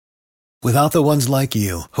Without the ones like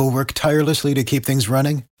you, who work tirelessly to keep things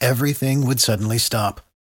running, everything would suddenly stop.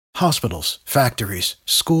 Hospitals, factories,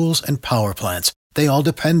 schools, and power plants, they all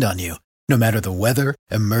depend on you. No matter the weather,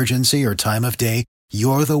 emergency, or time of day,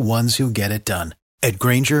 you're the ones who get it done. At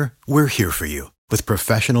Grainger, we're here for you with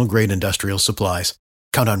professional-grade industrial supplies.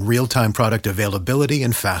 Count on real-time product availability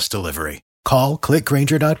and fast delivery. Call,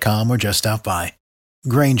 clickgrainger.com, or just stop by.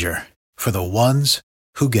 Grainger, for the ones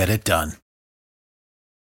who get it done.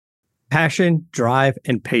 Passion, drive,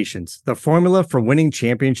 and patience. The formula for winning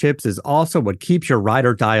championships is also what keeps your ride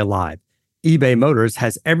or die alive. eBay Motors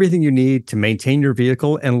has everything you need to maintain your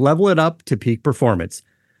vehicle and level it up to peak performance.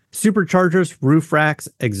 Superchargers, roof racks,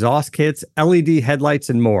 exhaust kits, LED headlights,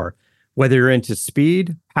 and more. Whether you're into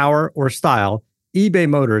speed, power, or style, eBay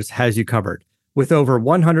Motors has you covered. With over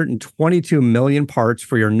 122 million parts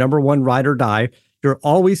for your number one ride or die, you'll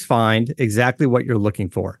always find exactly what you're looking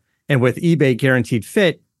for. And with eBay Guaranteed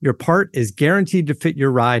Fit, your part is guaranteed to fit your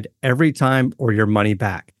ride every time or your money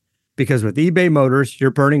back. Because with eBay Motors, you're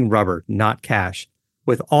burning rubber, not cash.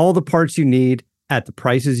 With all the parts you need at the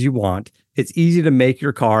prices you want, it's easy to make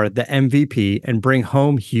your car the MVP and bring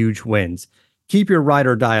home huge wins. Keep your ride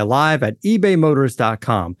or die alive at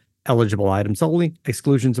ebaymotors.com. Eligible items only.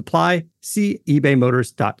 Exclusions apply. See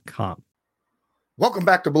ebaymotors.com. Welcome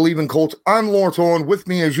back to Believe in Colts. I'm Lawrence Owen. With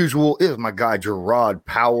me, as usual, is my guy, Gerard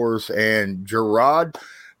Powers. And Gerard,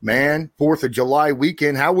 man, 4th of July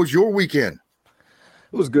weekend. How was your weekend?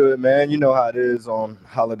 It was good, man. You know how it is on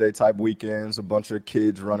holiday type weekends. A bunch of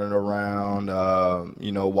kids running around,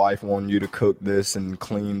 wife wanting you to cook this and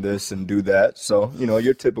clean this and do that. So,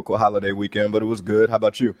 your typical holiday weekend, but it was good. How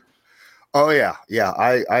about you? Oh, yeah. Yeah,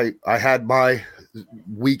 I had my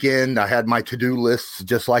weekend. I had my to-do lists,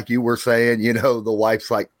 just like you were saying. The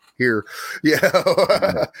wife's like, here.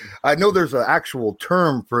 I know there's an actual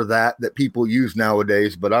term for that people use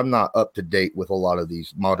nowadays, but I'm not up to date with a lot of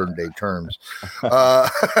these modern day terms.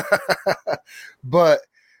 But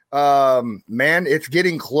man, it's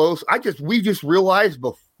getting close. We just realized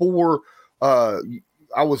before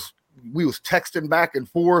we was texting back and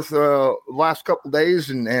forth last couple of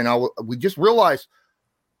days, and we just realized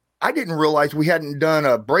I didn't realize we hadn't done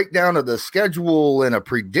a breakdown of the schedule and a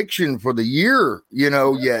prediction for the year,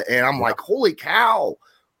 yet. And I'm like, holy cow,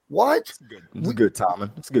 what? It's good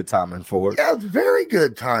timing. It's good timing for it. Yeah, it's very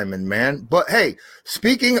good timing, man. But hey,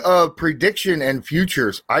 speaking of prediction and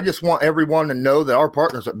futures, I just want everyone to know that our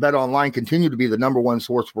partners at BetOnline continue to be the number one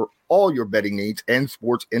source for all your betting needs and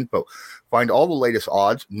sports info. Find all the latest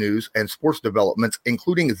odds, news, and sports developments,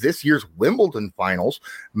 including this year's Wimbledon finals,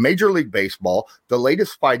 Major League Baseball, the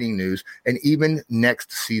latest fighting news, and even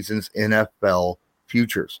next season's NFL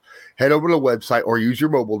futures. Head over to the website or use your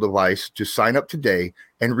mobile device to sign up today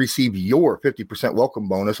and receive your 50% welcome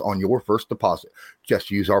bonus on your first deposit. Just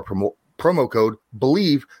use our promo code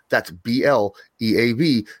BELIEVE, that's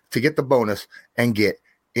BLEAV, to get the bonus and get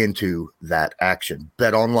into that action.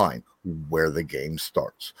 Bet online, where the game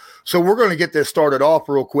starts. So we're going to get this started off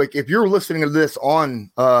real quick. If you're listening to this on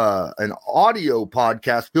an audio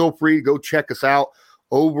podcast, feel free to go check us out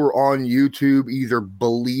over on YouTube, either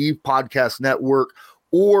Believe Podcast Network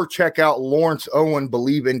or check out Lawrence Owen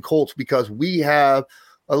Believe in Colts, because we have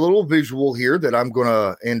a little visual here that I'm going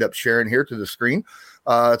to end up sharing here to the screen.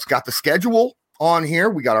 It's got the schedule on here.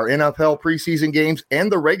 We got our NFL preseason games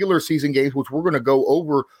and the regular season games, which we're going to go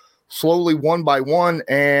over slowly one by one,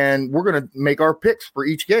 and we're going to make our picks for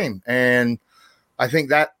each game. And I think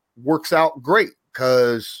that works out great,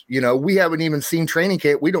 because, we haven't even seen training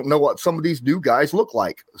camp. We don't know what some of these new guys look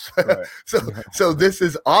like. Right. So this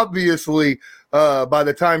is obviously, by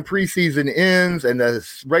the time preseason ends and the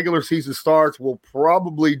regular season starts, we'll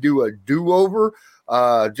probably do a do-over,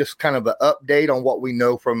 just kind of an update on what we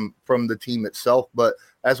know from the team itself. But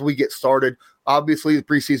as we get started, obviously the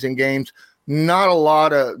preseason games, not a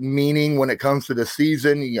lot of meaning when it comes to the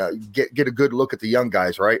season. Get a good look at the young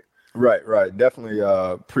guys, right? Right. Definitely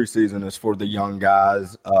preseason is for the young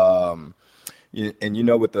guys. And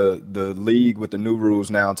with the league, with the new rules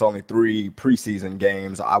now, it's only 3 preseason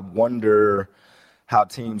games. I wonder how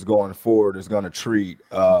teams going forward is going to treat,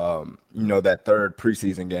 that third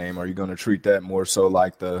preseason game. Are you going to treat that more so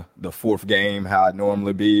like the fourth game, how it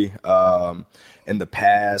normally be in the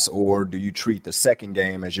past, or do you treat the second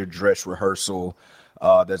game as your dress rehearsal?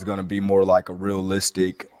 That's going to be more like a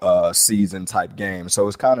realistic season type game. So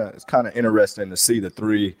it's kind of interesting to see the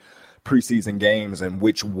 3 preseason games and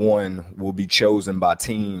which one will be chosen by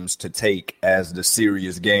teams to take as the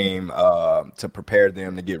serious game to prepare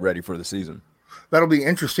them to get ready for the season. That'll be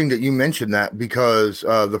interesting that you mentioned that, because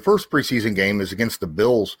the first preseason game is against the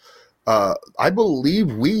Bills I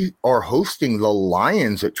believe we are hosting the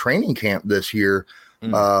Lions at training camp this year.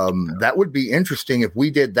 That would be interesting if we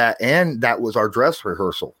did that, and that was our dress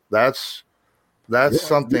rehearsal. That's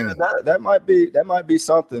something that might be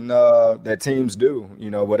something that teams do.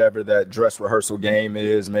 Whatever that dress rehearsal game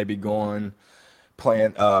is, maybe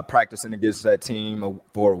practicing against that team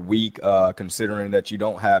for a week, considering that you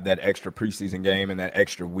don't have that extra preseason game and that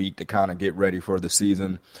extra week to kind of get ready for the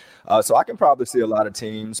season. So I can probably see a lot of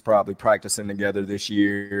teams probably practicing together this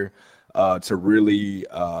year to really,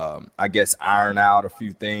 iron out a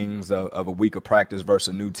few things of a week of practice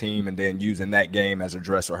versus a new team, and then using that game as a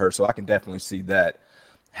dress rehearsal. I can definitely see that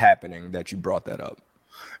happening, that you brought that up.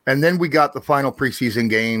 And then we got the final preseason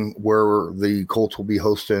game where the Colts will be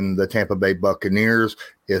hosting the Tampa Bay Buccaneers.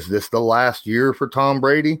 Is this the last year for Tom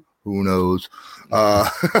Brady? Who knows?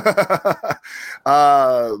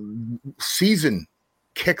 Season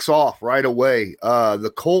kicks off right away.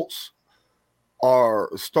 The Colts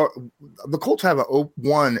haven't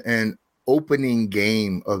won an opening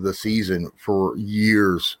game of the season for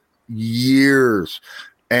years.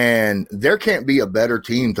 And there can't be a better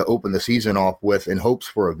team to open the season off with in hopes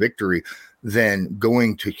for a victory than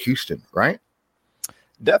going to Houston, right?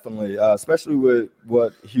 Definitely, especially with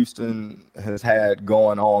what Houston has had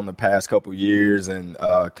going on the past couple years, and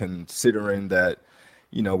considering that,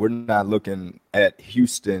 we're not looking at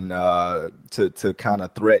Houston to kind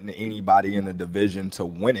of threaten anybody in the division to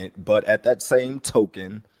win it. But at that same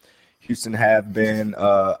token, Houston have been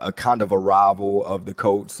a kind of a rival of the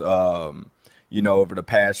Colts, over the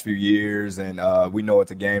past few years. And we know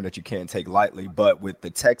it's a game that you can't take lightly. But with the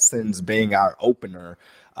Texans being our opener,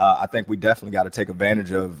 I think we definitely got to take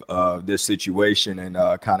advantage of this situation and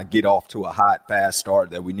kind of get off to a hot, fast start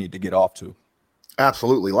that we need to get off to.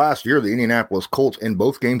 Absolutely. Last year, the Indianapolis Colts, in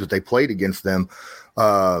both games that they played against them,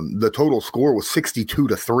 the total score was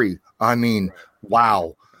 62-3. I mean,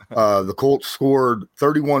 wow. The Colts scored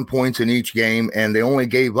 31 points in each game, and they only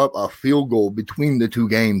gave up a field goal between the two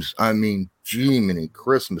games. I mean, Jiminy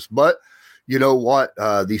Christmas. But you know what?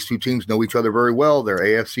 These two teams know each other very well. They're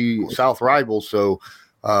AFC South rivals. So,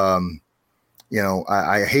 I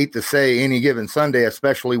hate to say any given Sunday,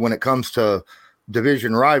 especially when it comes to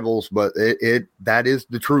division rivals, but that is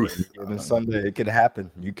the truth. Given Sunday, it could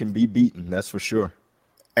happen. You can be beaten, that's for sure.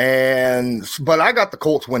 But I got the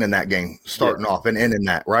Colts winning that game, starting off and ending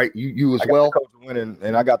that, right? You as well. I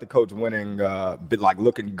got the Colts winning,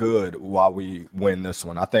 looking good while we win this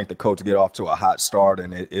one. I think the Colts get off to a hot start,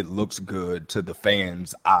 and it looks good to the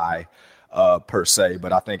fans' eye, per se.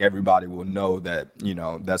 But I think everybody will know that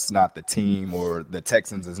that's not the team, or the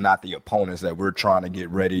Texans is not the opponents that we're trying to get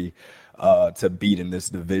ready to beat in this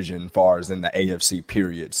division, far as in the AFC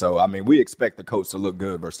period. So, I mean, we expect the Colts to look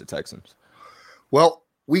good versus the Texans. Well,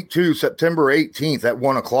 week 2, September 18th at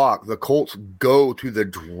 1:00, the Colts go to the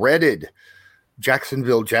dreaded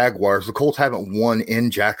Jacksonville Jaguars. The Colts haven't won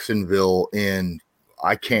in Jacksonville in,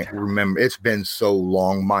 I can't remember. It's been so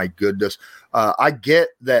long. My goodness. I get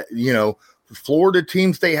that, Florida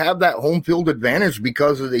teams, they have that home field advantage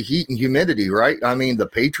because of the heat and humidity, right? I mean, the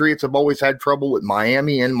Patriots have always had trouble with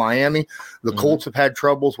Miami in Miami. The Colts have had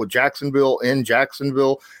troubles with Jacksonville in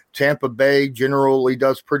Jacksonville. Tampa Bay generally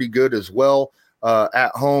does pretty good as well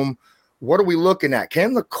at home. What are we looking at?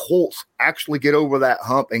 Can the Colts actually get over that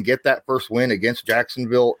hump and get that first win against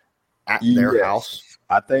Jacksonville at their house?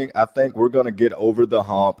 I think we're going to get over the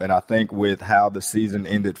hump, and I think with how the season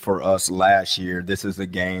ended for us last year, this is a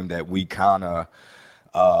game that we kind of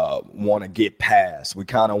want to get past. We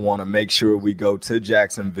kind of want to make sure we go to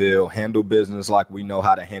Jacksonville, handle business like we know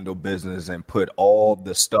how to handle business, and put all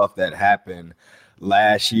the stuff that happened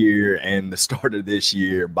last year and the start of this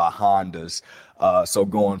year behind us. So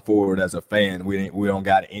going forward as a fan, we don't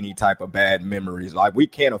got any type of bad memories. Like, we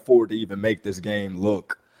can't afford to even make this game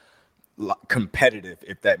look competitive,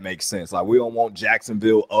 if that makes sense. Like, we don't want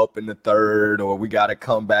Jacksonville up in the third, or we got to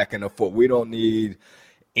come back in the fourth. We don't need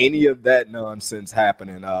any of that nonsense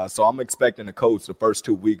happening. So I'm expecting the Colts the first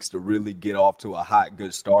 2 weeks to really get off to a hot,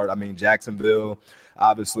 good start. I mean, Jacksonville,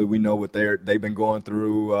 obviously, we know what they've been going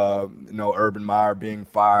through. Urban Meyer being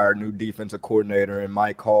fired, new defensive coordinator, and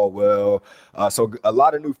Mike Caldwell. So a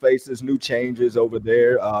lot of new faces, new changes over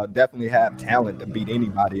there. Definitely have talent to beat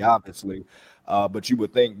anybody, obviously. But you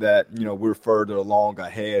would think that, we're further along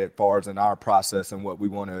ahead as far as in our process and what we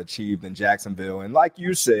want to achieve than Jacksonville. And like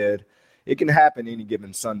you said, it can happen any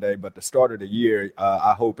given Sunday, but the start of the year,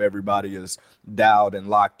 I hope everybody is dialed and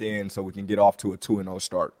locked in so we can get off to a 2-0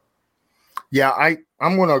 start. Yeah,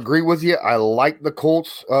 I'm going to agree with you. I like the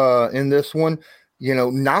Colts in this one,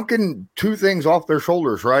 knocking two things off their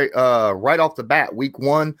shoulders, right? Right off the bat, week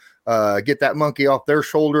 1, get that monkey off their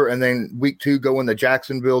shoulder, and then week 2 go into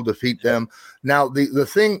Jacksonville, defeat them. Now, the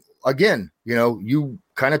thing, again, you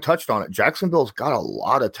kind of touched on it. Jacksonville's got a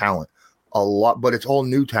lot of talent, but it's all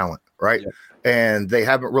new talent, right? Yeah. And they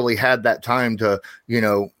haven't really had that time to,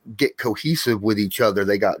 get cohesive with each other.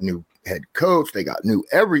 They got new head coach. They got new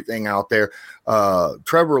everything out there.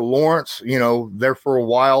 Trevor Lawrence, there for a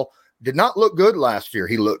while, did not look good last year.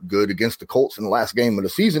 He looked good against the Colts in the last game of the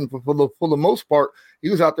season. For the most part, he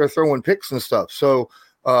was out there throwing picks and stuff. So,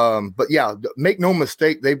 but yeah, make no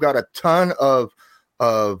mistake, they've got a ton of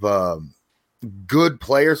good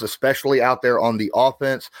players, especially out there on the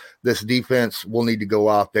offense. This defense will need to go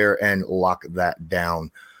out there and lock that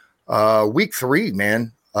down. Week 3,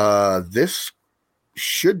 man, this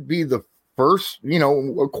should be the first,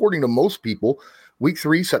 according to most people, week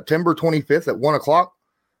 3, September 25th at 1:00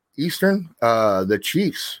 Eastern, the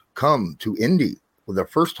Chiefs come to Indy with their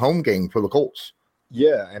first home game for the Colts.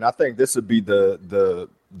 Yeah, and I think this would be the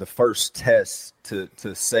first test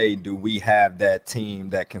to say, do we have that team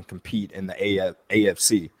that can compete in the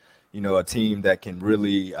AFC? A team that can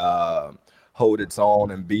really hold its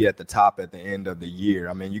own and be at the top at the end of the year.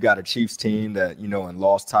 I mean, you got a Chiefs team that, and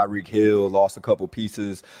lost Tyreek Hill, lost a couple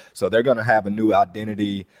pieces. So they're going to have a new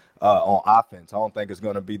identity on offense. I don't think it's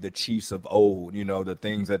going to be the Chiefs of old, the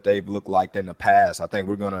things that they've looked like in the past. I think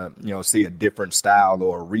we're going to, see a different style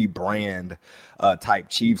or a rebrand type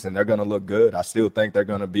Chiefs, and they're going to look good. I still think they're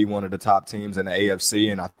going to be one of the top teams in the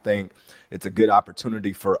AFC, and I think it's a good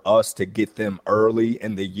opportunity for us to get them early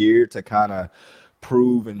in the year to kind of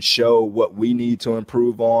prove and show what we need to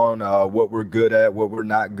improve on, what we're good at, what we're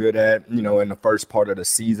not good at, in the first part of the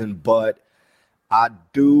season. But I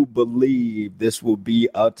do believe this will be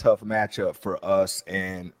a tough matchup for us.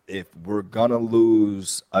 And if we're going to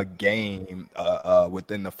lose a game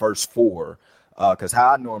within the first 4, because how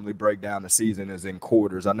I normally break down the season is in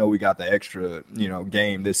quarters. I know we got the extra,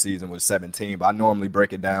 game this season with 17, but I normally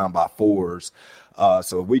break it down by 4s.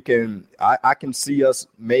 So we can, I can see us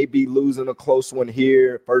maybe losing a close one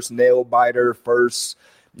here. First nail biter, first,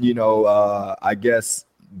 I guess,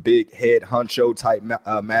 big head honcho type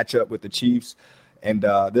matchup with the Chiefs. And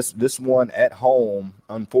this one at home,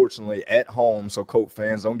 unfortunately, at home. So Colt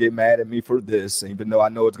fans, don't get mad at me for this, even though I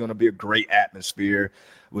know it's going to be a great atmosphere.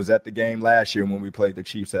 Was at the game last year when we played the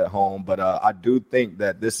Chiefs at home. But I do think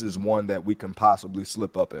that this is one that we can possibly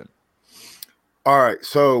slip up in. All right.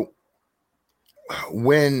 So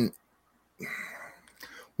when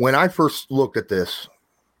I first looked at this,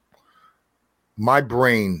 my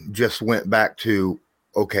brain just went back to,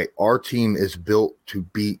 okay, our team is built to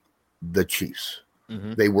beat the Chiefs.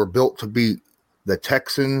 Mm-hmm. They were built to beat the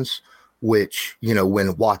Texans, which,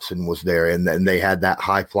 when Watson was there and then they had that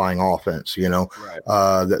high flying offense,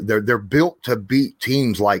 right. They're built to beat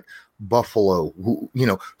teams like Buffalo, who,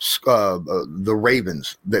 the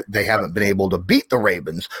Ravens, that they haven't been able to beat the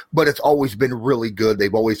Ravens, but it's always been really good.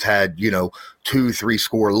 They've always had, 2-3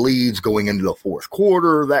 score leads going into the fourth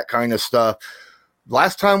quarter, that kind of stuff.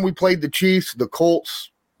 Last time we played the Chiefs, the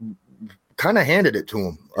Colts kind of handed it to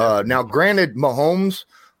them. Now, granted, Mahomes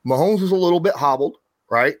was a little bit hobbled,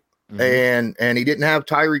 right? Mm-hmm. And he didn't have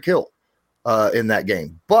Tyreek Hill in that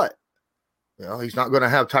game, but he's not going to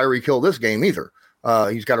have Tyreek Hill this game either.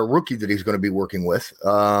 He's got a rookie that he's going to be working with.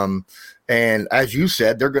 And as you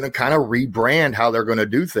said, they're going to kind of rebrand how they're going to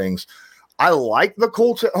do things. I like the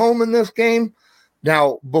Colts at home in this game.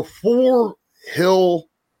 Now, before Hill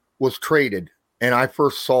was traded and I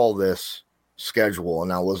first saw this schedule,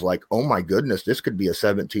 and I was like, oh my goodness, this could be a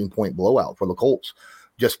 17-point blowout for the Colts,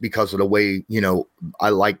 just because of the way, I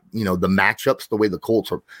like, the matchups, the way the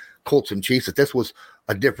Colts and Chiefs. If this was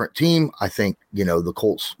a different team, I think, the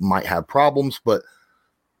Colts might have problems, but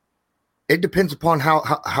it depends upon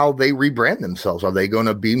how they rebrand themselves. Are they going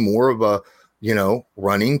to be more of a,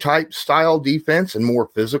 running type style defense and more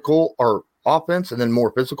physical, or offense and then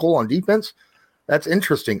more physical on defense? That's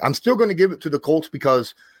interesting. I'm still going to give it to the Colts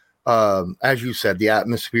because, as you said, the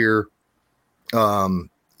atmosphere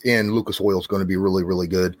in Lucas Oil is going to be really, really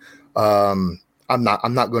good. I'm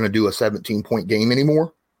not going to do a 17-point game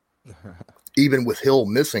anymore, even with Hill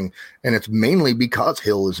missing. And it's mainly because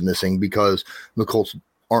Hill is missing, because the Colts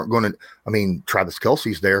aren't going to, Travis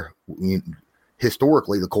Kelce's there.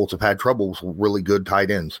 Historically, the Colts have had troubles with really good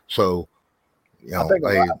tight ends. So, I think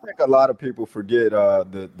a lot of people forget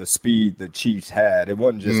the speed the Chiefs had. It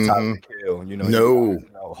wasn't just Tyreek Hill, no,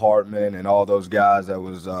 Hartman and all those guys that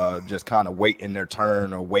was just kind of waiting their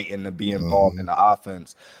turn or waiting to be involved in the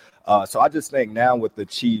offense. So I just think now with the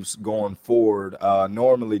Chiefs going forward,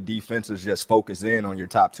 normally defenses just focus in on your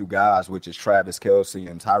top two guys, which is Travis Kelce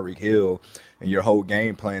and Tyreek Hill. And your whole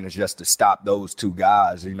game plan is just to stop those two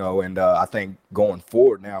guys, you know. And I think going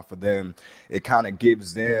forward now for them, it kind of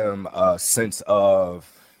gives them a sense of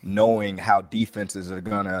knowing how defenses are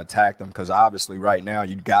going to attack them, because obviously right now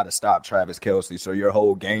you got to stop Travis Kelce. So your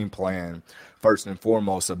whole game plan, first and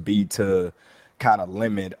foremost, will be to kind of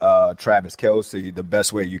limit Travis Kelce the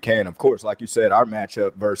best way you can. Of course, like you said, our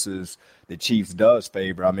matchup versus the Chiefs does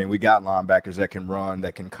favor. I mean, we got linebackers that can run,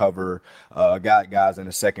 that can cover, got guys in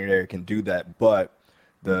the secondary can do that. But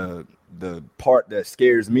the part that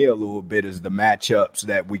scares me a little bit is the matchups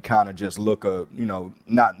that we kind of just look,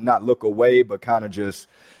 not look away, but kind of just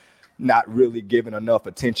not really giving enough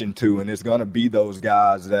attention to. And it's going to be those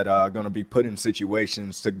guys that are going to be put in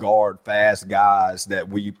situations to guard fast guys that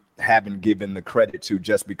we haven't given the credit to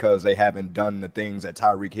just because they haven't done the things that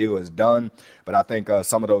Tyreek Hill has done. But I think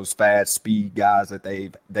some of those fast speed guys that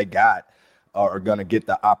they got are going to get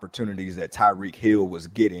the opportunities that Tyreek Hill was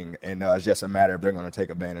getting. And it's just a matter of they're going to take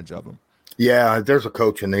advantage of them. Yeah, there's a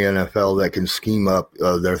coach in the NFL that can scheme up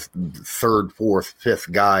their third, fourth,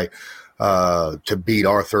 fifth guy to beat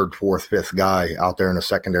our third, fourth, fifth guy out there in the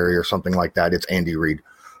secondary or something like that. It's Andy Reid.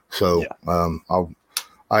 So yeah.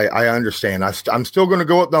 I understand. I'm still going to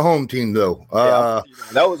go with the home team, though.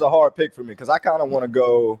 That was a hard pick for me because I kind of want to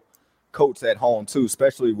go Colts at home, too,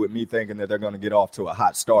 especially with me thinking that they're going to get off to a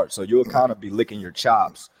hot start. So you'll kind of be licking your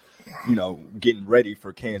chops, getting ready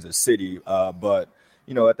for Kansas City. But,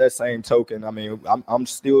 at that same token, I mean, I'm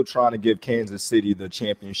still trying to give Kansas City the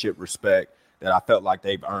championship respect that I felt like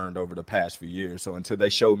they've earned over the past few years. So until they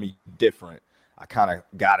show me different, I kind of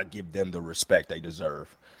got to give them the respect they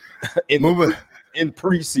deserve. In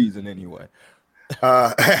preseason anyway.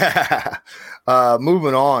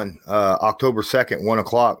 Moving on, October 2nd,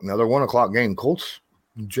 1:00, another 1:00 game. Colts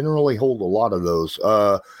generally hold a lot of those.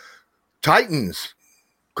 Titans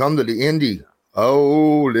come to the Indy.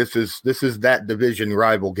 Oh, this is that division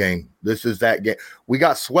rival game. This is that game. We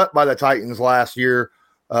got swept by the Titans last year.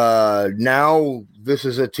 Now this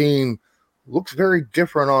is a team looks very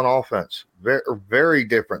different on offense. Very, very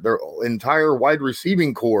different. Their entire wide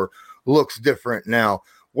receiving core looks different now.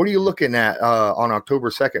 What are you looking at on October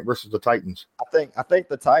 2nd versus the Titans? I think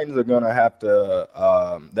the Titans are going to have to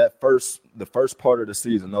the first part of the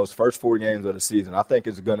season, those first 4 games of the season, I think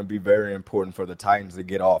it's going to be very important for the Titans to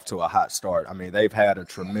get off to a hot start. I mean, they've had a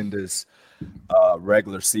tremendous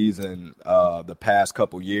regular season the past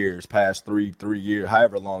couple years, past three years,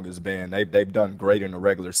 however long it's been. They've done great in the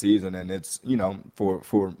regular season, and it's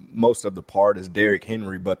for most of the part is Derrick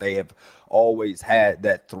Henry, but they have always had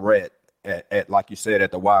that threat at like you said,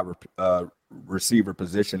 at the wide receiver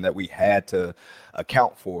position that we had to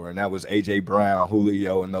account for, and that was A.J. Brown,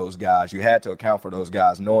 Julio, and those guys. You had to account for those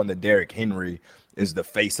guys, knowing that Derrick Henry is the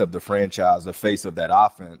face of the franchise, the face of that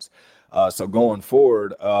offense. So going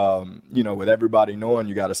forward, with everybody knowing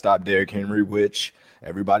you got to stop Derrick Henry, which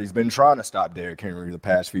everybody's been trying to stop Derrick Henry the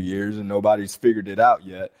past few years, and nobody's figured it out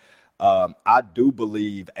yet. I do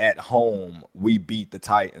believe at home we beat the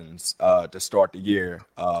Titans to start the year.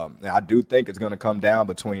 And I do think it's going to come down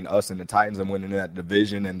between us and the Titans and winning that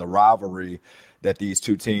division, and the rivalry that these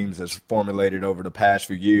two teams has formulated over the past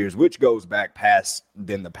few years, which goes back past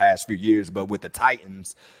the past few years. But with the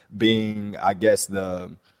Titans being, I guess,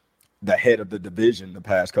 the head of the division the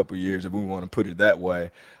past couple of years, if we want to put it that way,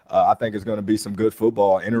 I think it's going to be some good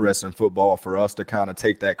football, interesting football for us to kind of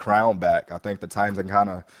take that crown back. I think the Titans can kind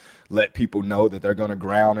of let people know that they're going to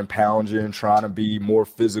ground and pound you and trying to be more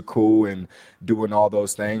physical and doing all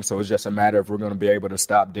those things. So it's just a matter if we're going to be able to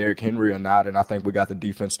stop Derrick Henry or not, and I think we got the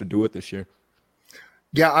defense to do it this year.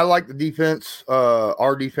 Yeah, I like the defense,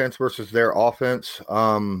 our defense versus their offense.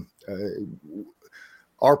 Our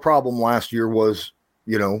problem last year was,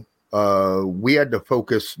 we had to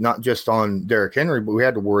focus not just on Derrick Henry, but we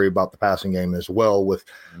had to worry about the passing game as well with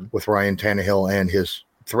Ryan Tannehill and his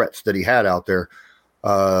threats that he had out there.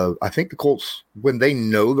 I think the Colts, when they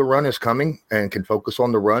know the run is coming and can focus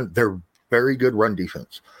on the run, they're very good run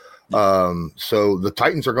defense. So the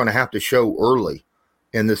Titans are going to have to show early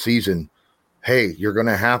in the season, hey, you're going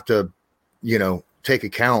to have to, take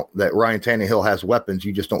account that Ryan Tannehill has weapons.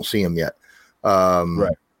 You just don't see them yet.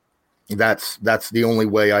 Right. That's the only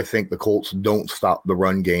way I think the Colts don't stop the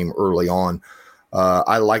run game early on.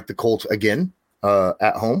 I like the Colts again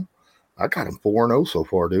at home. I got them 4-0 so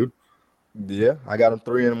far, dude. Yeah, I got them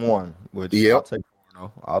 3-1, which yep. I'll take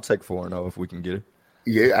 4-0. I'll take 4-0 if we can get it.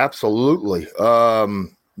 Yeah, absolutely.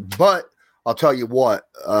 But I'll tell you what,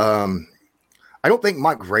 I don't think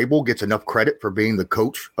Mike Vrabel gets enough credit for being the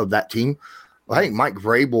coach of that team. I think Mike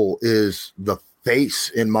Vrabel is the face,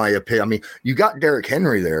 in my opinion. I mean, you got Derrick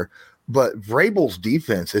Henry there, but Vrabel's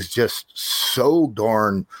defense is just so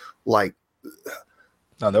darn like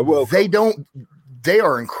they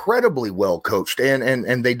are incredibly well coached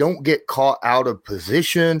and they don't get caught out of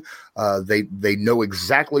position. They know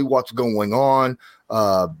exactly what's going on.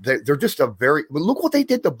 They're just look what they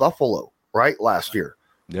did to Buffalo right last year.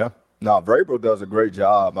 Yeah. No, Vrabel does a great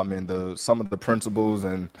job. I mean, some of the principles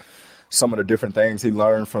and some of the different things he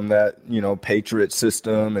learned from that, Patriot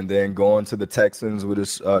system, and then going to the Texans with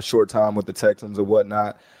his short time with the Texans and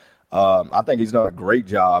whatnot. I think he's done a great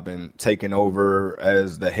job in taking over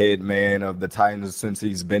as the head man of the Titans since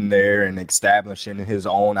he's been there and establishing his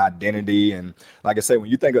own identity. And like I said, when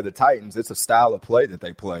you think of the Titans, it's a style of play that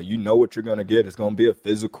they play. You know what you're going to get. It's going to be a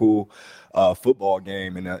physical football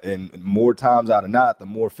game. And more times out of not, the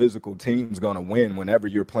more physical team's going to win whenever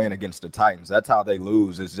you're playing against the Titans. That's how they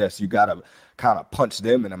lose. It's just you got to kind of punch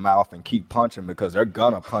them in the mouth and keep punching because they're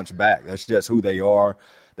going to punch back. That's just who they are.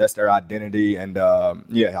 That's their identity. And,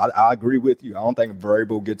 I agree with you. I don't think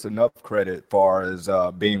Vrabel gets enough credit far as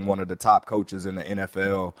being one of the top coaches in the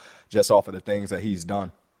NFL just off of the things that he's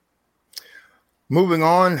done. Moving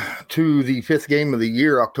on to the fifth game of the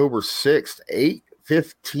year, October 6th,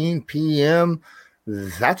 8:15 p.m.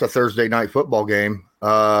 That's a Thursday night football game.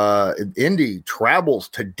 Indy travels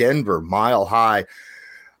to Denver, Mile High.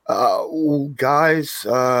 Guys,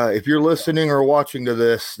 if you're listening or watching to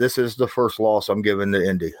this is the first loss I'm giving to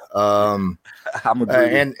Indy. I'm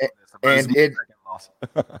agreeing.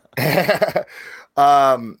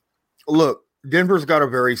 Look, Denver's got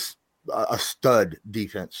a stud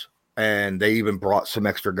defense, and they even brought some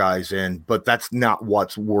extra guys in, but that's not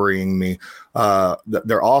what's worrying me.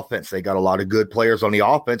 Their offense, they got a lot of good players on the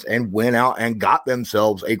offense and went out and got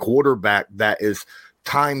themselves a quarterback that is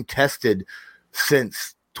time tested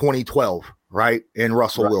since 2012, right? In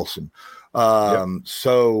Russell Wilson.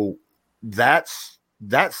 So that's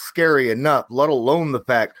scary enough, let alone the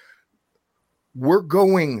fact we're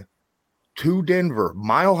going to Denver,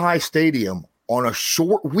 Mile High Stadium on a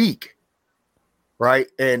short week, right?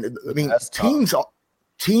 And I mean,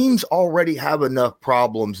 teams already have enough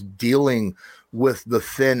problems dealing with the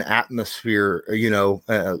thin atmosphere,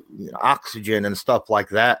 oxygen and stuff like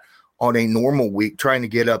that on a normal week, trying to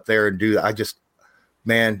get up there and do that.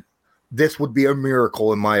 Man, this would be a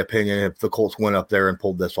miracle, in my opinion, if the Colts went up there and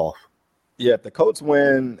pulled this off. Yeah, if the Colts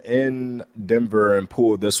win in Denver and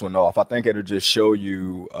pull this one off, I think it'll just show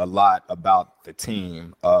you a lot about the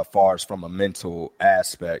team as far as from a mental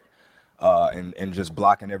aspect and just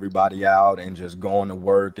blocking everybody out and just going to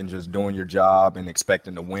work and just doing your job and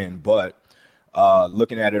expecting to win. But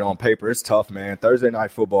looking at it on paper, it's tough, man. Thursday night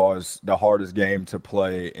football is the hardest game to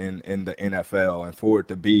play in the NFL, and for it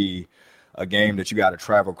to be a game that you got to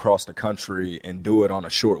travel across the country and do it on a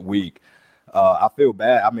short week. I feel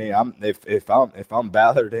bad. I mean, if I'm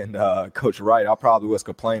Ballard and Coach Wright, I probably was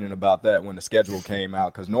complaining about that when the schedule came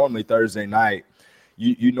out, because normally Thursday night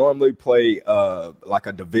you normally play like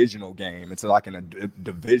a divisional game. It's like a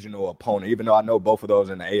divisional opponent, even though I know both of those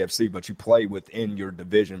in the AFC, but you play within your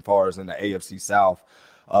division, far as in the AFC South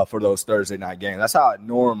for those Thursday night games. That's how it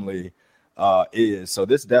normally is. So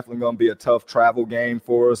this is definitely going to be a tough travel game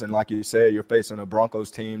for us. And like you said, you're facing a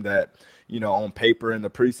Broncos team that, on paper in the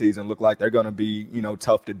preseason look like they're going to be,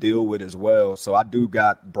 tough to deal with as well. So I do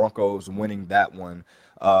got Broncos winning that one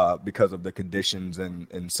because of the conditions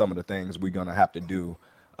and some of the things we're going to have to do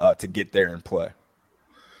to get there and play.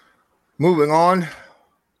 Moving on,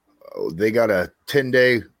 they got a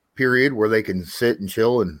 10-day period where they can sit and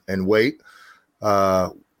chill and wait. Hey,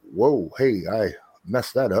 I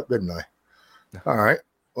messed that up, didn't I? All right,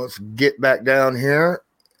 let's get back down here.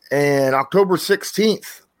 And October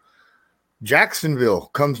 16th, Jacksonville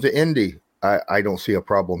comes to Indy. I don't see a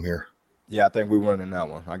problem here. Yeah, I think we won in that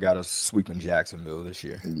one. I got us sweeping Jacksonville this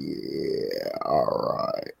year. Yeah, all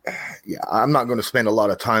right. Yeah, I'm not going to spend a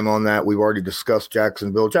lot of time on that. We've already discussed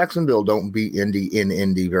Jacksonville. Jacksonville don't beat Indy in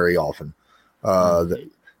Indy very often.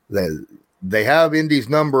 They have Indy's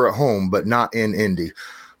number at home, but not in Indy.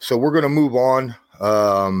 So we're going to move on.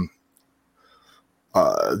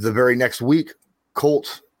 The very next week,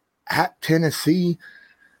 Colts at Tennessee.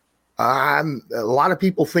 A lot of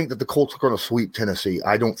people think that the Colts are going to sweep Tennessee.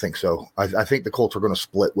 I don't think so. I think the Colts are going to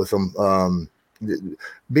split with them.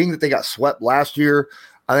 Being that they got swept last year,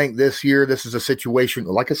 I think this year this is a situation.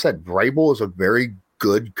 Like I said, Vrabel is a very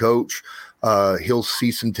good coach. He'll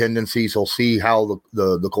see some tendencies. He'll see how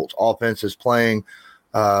the Colts offense is playing.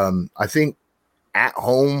 I think at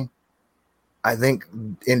home, I think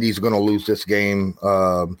Indy's going to lose this game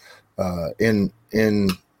in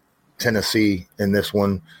Tennessee in this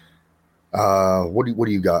one. What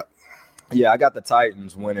do you got? Yeah, I got the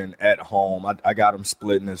Titans winning at home. I got them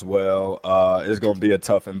splitting as well. It's going to be a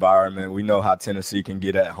tough environment. We know how Tennessee can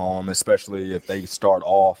get at home, especially if they start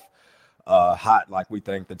off hot like we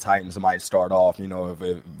think the Titans might start off.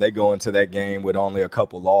 If they go into that game with only a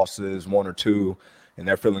couple losses, one or two, and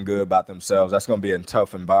they're feeling good about themselves, that's going to be a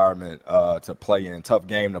tough environment to play in, tough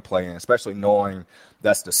game to play in, especially knowing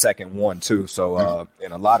that's the second one too. So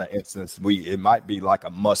in a lot of instances, it might be like a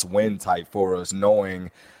must-win type for us, knowing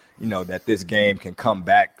that this game can come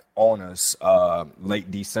back on us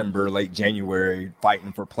late December, late January,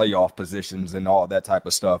 fighting for playoff positions and all that type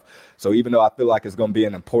of stuff. So even though I feel like it's going to be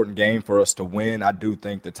an important game for us to win, I do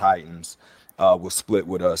think the Titans will split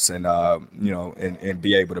with us and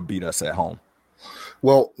be able to beat us at home.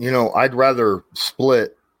 Well, I'd rather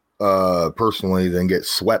split personally than get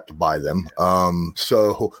swept by them.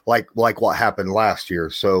 So like what happened last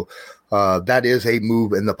year. So that is a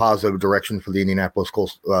move in the positive direction for the Indianapolis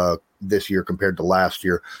Colts this year compared to last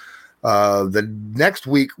year. The next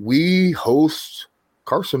week we host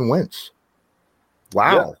Carson Wentz.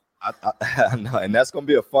 Wow. Yeah, I know, and that's going to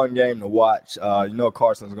be a fun game to watch.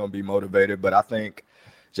 Carson's going to be motivated, but I think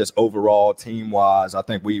just overall team-wise, I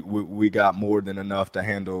think we got more than enough to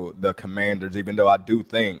handle the Commanders, even though I do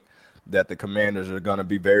think that the Commanders are going to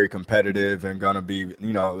be very competitive and going to be,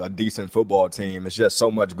 a decent football team. It's just so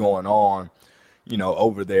much going on,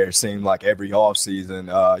 over there. It seems like every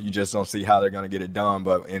offseason, you just don't see how they're going to get it done.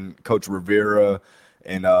 But in Coach Rivera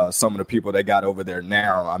and some of the people they got over there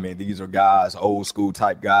now, I mean, these are guys, old school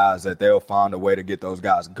type guys, that they'll find a way to get those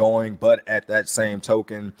guys going. But at that same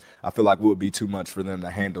token, I feel like it would be too much for them to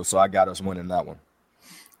handle. So I got us winning that one.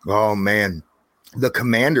 Oh, man. The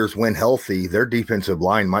Commanders, when healthy, their defensive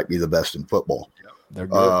line might be the best in football. Yeah, they're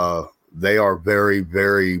good. They are very,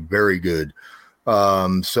 very, very good.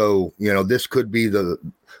 So, this could be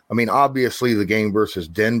obviously the game versus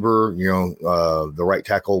Denver, the right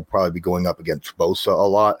tackle will probably be going up against Bosa a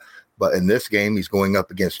lot. But in this game, he's going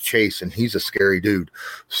up against Chase, and he's a scary dude.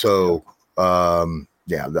 So,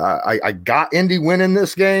 I got Indy winning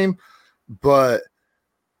this game, but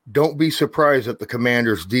don't be surprised that the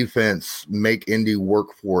Commanders' defense make Indy work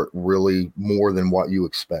for it really more than what you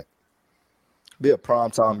expect. Be a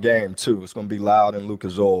primetime game too. It's going to be loud in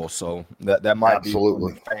Lucas Oil, so that might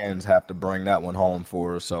Absolutely. be fans have to bring that one home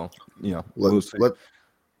for us. So we'll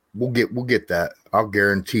get that. I'll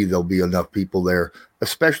guarantee there'll be enough people there,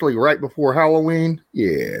 especially right before Halloween.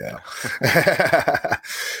 Yeah.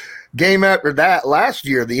 Game after that, last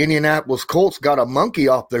year, the Indianapolis Colts got a monkey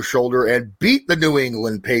off their shoulder and beat the New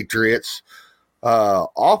England Patriots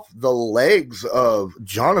off the legs of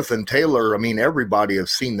Jonathan Taylor. I mean, everybody has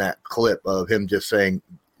seen that clip of him just saying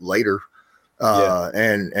later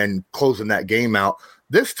and closing that game out.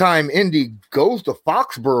 This time, Indy goes to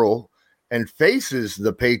Foxborough and faces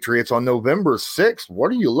the Patriots on November 6th. What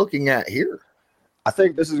are you looking at here? I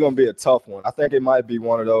think this is going to be a tough one. I think it might be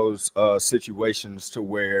one of those situations to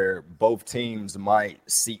where both teams might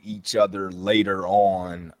see each other later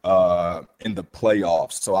on in the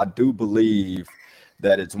playoffs. So I do believe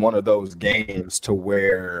that it's one of those games to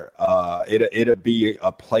where it'll be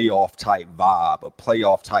a playoff type vibe, a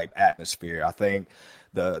playoff type atmosphere. I think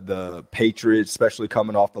the Patriots, especially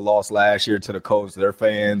coming off the loss last year to the Colts, their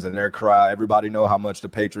fans and their crowd, everybody know how much the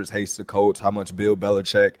Patriots hates the Colts, how much Bill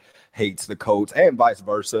Belichick hates the Colts, and vice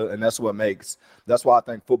versa. And that's why I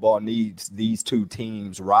think football needs these two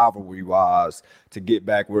teams rivalry-wise to get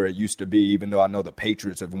back where it used to be, even though I know the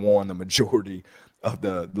Patriots have won the majority of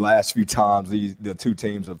the last few times the two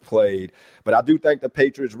teams have played. But I do think the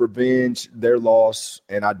Patriots revenge their loss,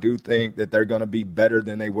 and I do think that they're going to be better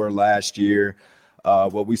than they were last year.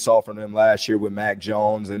 What we saw from them last year with Mac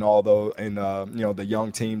Jones and the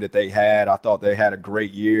young team that they had, I thought they had a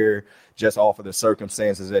great year just off of the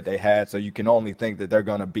circumstances that they had. So you can only think that they're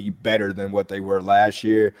going to be better than what they were last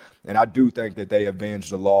year. And I do think that they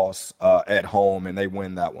avenged the loss at home and they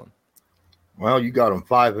win that one. Well, you got them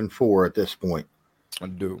 5-4 at this point. I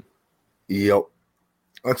do. Yep.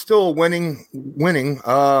 It's still winning.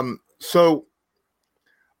 So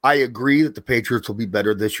I agree that the Patriots will be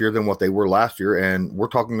better this year than what they were last year. And we're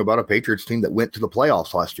talking about a Patriots team that went to the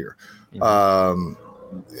playoffs last year. Mm-hmm.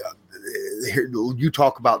 You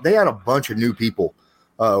talk about, they had a bunch of new people,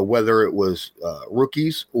 whether it was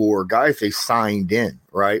rookies or guys they signed in,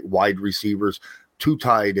 right? Wide receivers, 2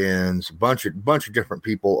 tight ends, a bunch of different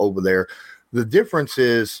people over there. The difference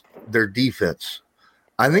is their defense.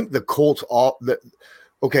 I think the Colts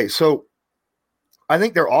so I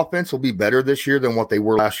think their offense will be better this year than what they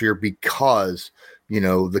were last year because,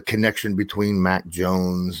 the connection between Mac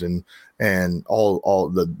Jones and all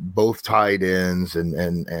the both tight ends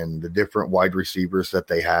and the different wide receivers that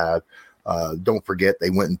they had. Don't forget they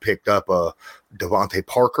went and picked up Devontae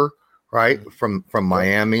Parker, right, from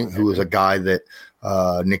Miami, who was a guy that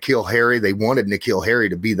N'Keal Harry. They wanted N'Keal Harry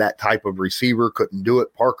to be that type of receiver, couldn't do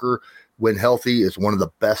it. Parker, when healthy, is one of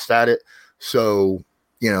the best at it. So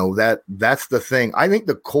that's the thing. I think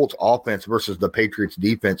the Colts offense versus the Patriots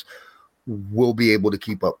defense will be able to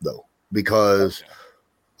keep up, though, because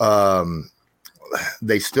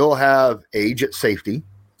they still have age at safety.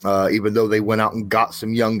 Even though they went out and got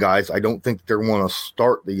some young guys, I don't think they're going to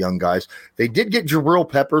start the young guys. They did get Jabril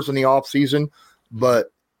Peppers in the offseason,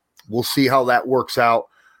 but we'll see how that works out.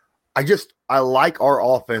 I like our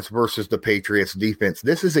offense versus the Patriots defense.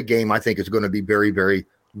 This is a game I think is going to be very, very,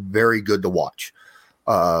 very good to watch.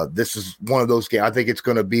 This is one of those games. I think it's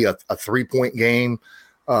going to be a 3-point game.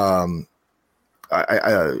 I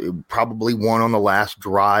probably won on the last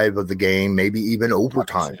drive of the game, maybe even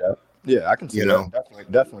overtime. Yeah, I can see that.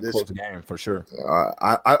 Definitely close game for sure.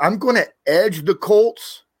 I'm going to edge the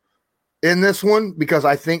Colts in this one because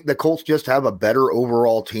I think the Colts just have a better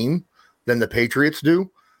overall team than the Patriots do.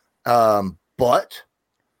 But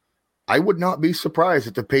I would not be surprised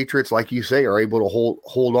if the Patriots, like you say, are able to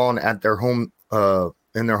hold on at their home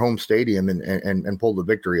in their home stadium and pull the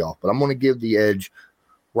victory off. But I'm going to give the edge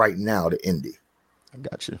right now to Indy. I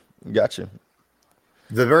got you.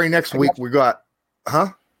 The very next week we got,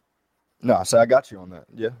 No, I said I got you on that.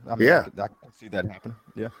 Yeah. I can see that happen.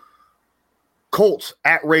 Yeah. Colts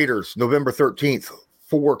at Raiders, November 13th,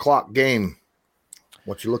 4:00 game.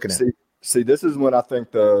 What you looking at? See, this is when I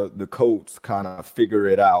think the Colts kind of figure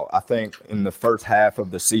it out. I think in the first half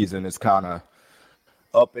of the season, it's kind of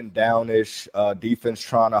up and downish. Defense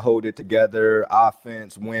trying to hold it together.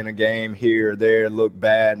 Offense win a game here, there, look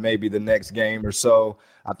bad maybe the next game or so.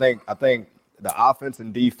 I think the offense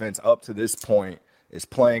and defense up to this point is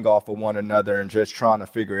playing off of one another and just trying to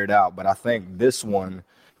figure it out. But I think this one,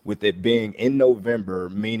 with it being in November,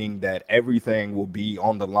 meaning that everything will be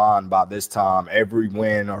on the line by this time, every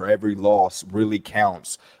win or every loss really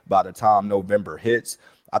counts by the time November hits.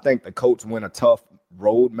 I think the Colts win a tough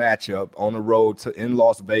road matchup on the road in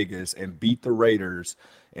Las Vegas and beat the Raiders,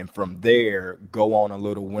 and from there go on a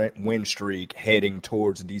little win streak heading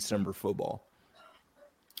towards December football.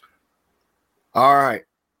 All right.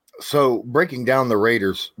 So breaking down the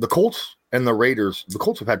Raiders, the Colts have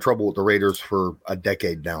had trouble with the Raiders for a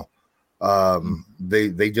decade now.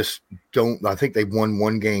 They just don't. I think they've won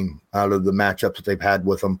one game out of the matchups that they've had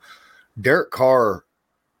with them. Derek Carr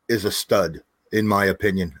is a stud, in my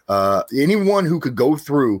opinion. Anyone who could go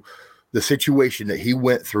through the situation that he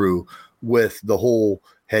went through with the whole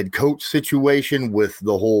head coach situation, with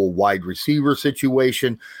the whole wide receiver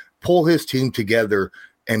situation, pull his team together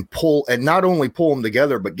and not only pull them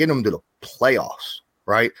together, but get them to the playoffs,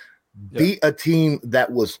 right? Yep. Beat a team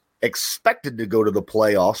that was expected to go to the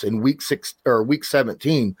playoffs in week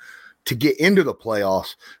 17 to get into the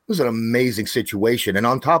playoffs. It was an amazing situation. And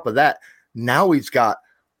on top of that, now he's got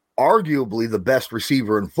arguably the best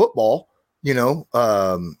receiver in football,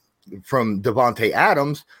 from Devontae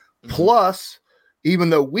Adams. Mm-hmm. Plus,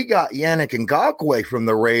 even though we got Yannick Ngakoue from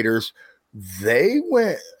the Raiders, they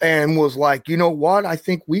went and was like, you know what? I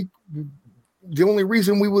think the only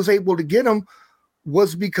reason we was able to get him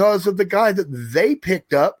was because of the guy that they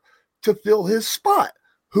picked up to fill his spot,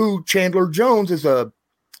 who Chandler Jones is a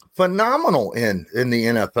phenomenal in the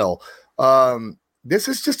NFL. This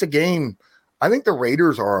is just a game. I think the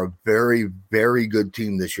Raiders are a very, very good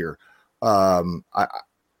team this year.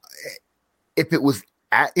 If it was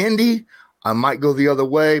at Indy, I might go the other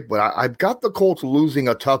way, but I've got the Colts losing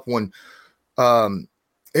a tough one.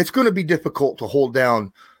 It's going to be difficult to hold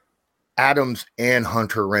down Adams and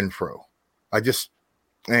Hunter Renfrow. It's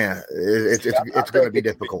going to be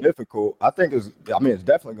difficult. I think it's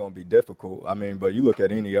definitely going to be difficult. But you look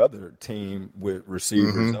at any other team with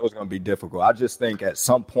receivers, mm-hmm. That was going to be difficult. I just think at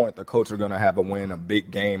some point the Colts are going to have to win a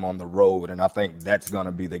big game on the road, and I think that's going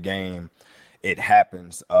to be the game it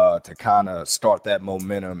happens to kind of start that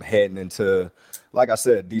momentum heading into, like I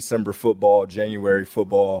said, December football, January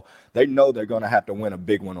football. They know they're going to have to win a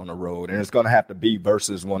big one on the road, and it's going to have to be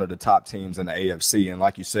versus one of the top teams in the AFC. And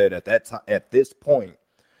like you said, at this point,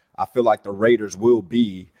 I feel like the Raiders will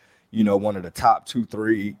be, one of the top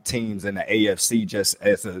 2-3 teams in the AFC just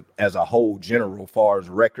as a whole general, far as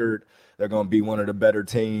record. They're going to be one of the better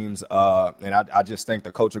teams. And I just think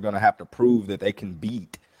the Colts are going to have to prove that they can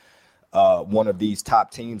beat one of these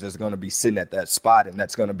top teams that's going to be sitting at that spot, and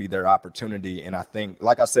that's going to be their opportunity. And I think,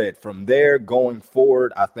 like I said, from there going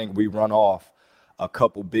forward, I think we run off a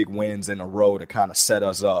couple big wins in a row to kind of set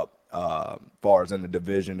us up far as in the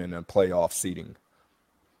division and the playoff seeding.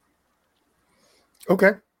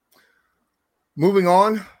 Okay. Moving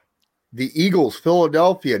on, the Eagles,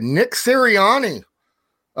 Philadelphia. Nick Sirianni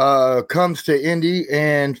comes to Indy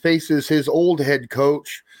and faces his old head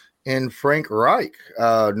coach in Frank Reich,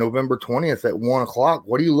 November 20th at 1 o'clock.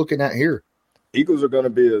 What are you looking at here? Eagles are going to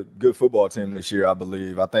be a good football team this year, I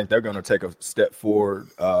believe. I think they're going to take a step forward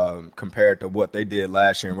compared to what they did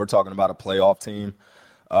last year. And we're talking about a playoff team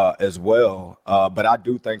as well. But I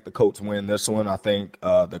do think the Colts win this one. I think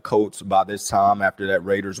the Colts, by this time, after that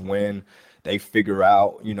Raiders win, they figure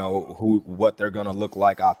out, what they're going to look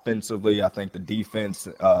like offensively. I think the defense,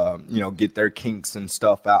 get their kinks and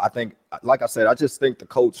stuff out. I think, like I said, I just think the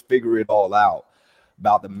Colts figure it all out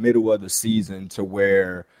about the middle of the season to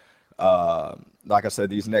where, like I said,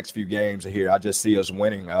 these next few games here, I just see us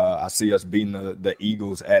winning. I see us beating the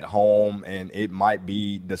Eagles at home, and it might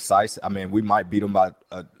be decisive. I mean, we might beat them by,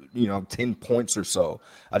 10 points or so.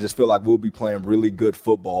 I just feel like we'll be playing really good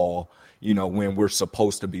football, when we're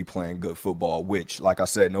supposed to be playing good football, which, like I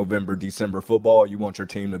said, November, December football, you want your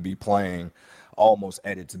team to be playing almost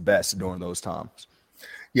at its best during those times.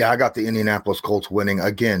 Yeah, I got the Indianapolis Colts winning.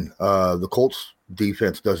 Again, the Colts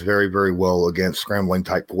defense does very, very well against scrambling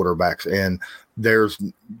type quarterbacks. And there's,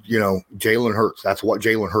 Jalen Hurts. That's what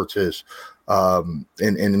Jalen Hurts is.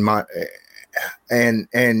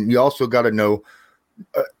 And you also got to know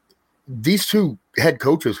these two head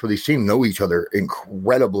coaches for these teams know each other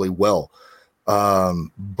incredibly well.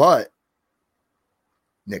 But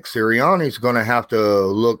Nick Sirianni is going to have to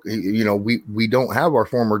look, we don't have our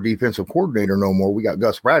former defensive coordinator no more. We got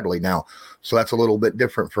Gus Bradley now. So that's a little bit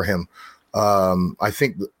different for him. I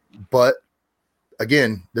think, but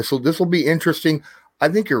again, this will be interesting. I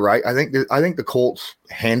think you're right. I think the Colts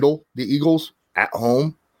handle the Eagles at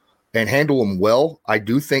home and handle them well. I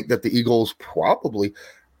do think that the Eagles probably,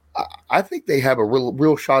 I think they have a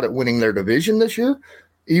real shot at winning their division this year,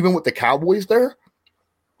 even with the Cowboys there.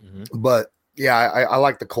 Mm-hmm. But yeah, I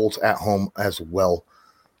like the Colts at home as well.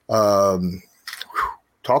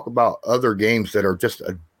 Talk about other games that are just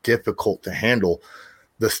difficult to handle.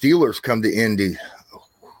 The Steelers come to Indy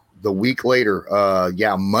the week later.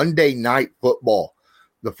 Monday Night Football,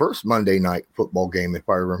 the first Monday Night Football game,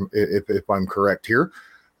 if I'm correct here.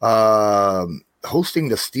 Hosting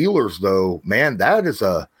the Steelers, though, man, that is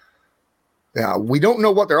we don't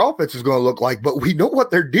know what their offense is going to look like, but we know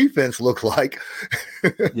what their defense looks like.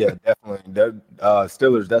 Yeah, definitely.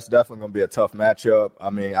 Steelers, that's definitely going to be a tough matchup. I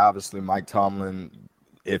mean, obviously, Mike Tomlin,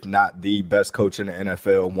 if not the best coach in the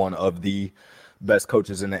NFL, one of the best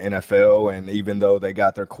coaches in the NFL. And even though they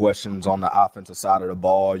got their questions on the offensive side of the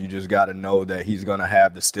ball, you just got to know that he's going to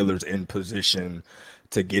have the Steelers in position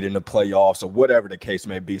to get in the playoffs or whatever the case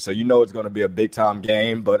may be. So it's going to be a big-time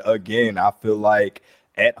game. But, again, I feel like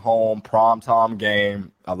at home, primetime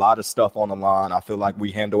game, a lot of stuff on the line. I feel like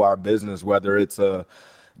we handle our business, whether it's a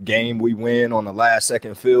game we win on the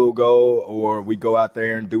last-second field goal or we go out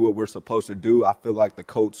there and do what we're supposed to do. I feel like the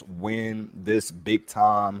Colts win this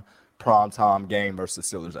big-time primetime game versus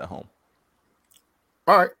the Steelers at home.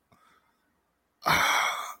 All right.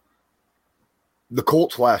 The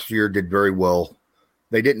Colts last year did very well.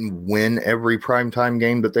 They didn't win every primetime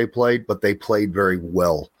game that they played, but they played very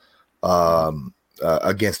well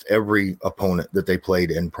against every opponent that they played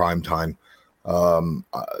in primetime.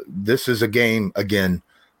 This is a game, again,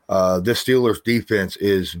 this Steelers defense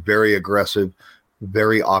is very aggressive,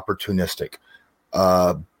 very opportunistic.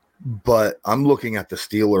 But I'm looking at the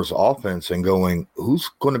Steelers offense and going,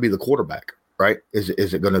 who's going to be the quarterback, right? Is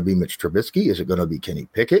it going to be Mitch Trubisky? Is it going to be Kenny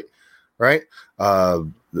Pickett, right?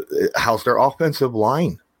 How's their offensive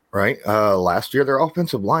line, right? Last year, their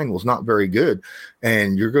offensive line was not very good.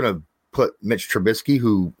 And you're going to put Mitch Trubisky,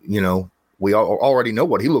 who, we already know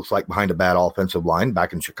what he looks like behind a bad offensive line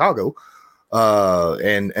back in Chicago.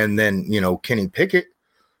 And then, Kenny Pickett,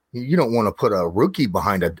 you don't want to put a rookie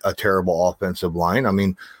behind a terrible offensive line. I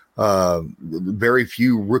mean, very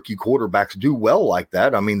few rookie quarterbacks do well like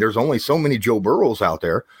that. I mean, there's only so many Joe Burrows out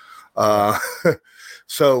there.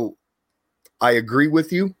 So I agree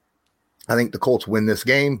with you. I think the Colts win this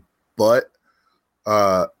game, but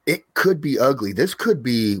it could be ugly. This could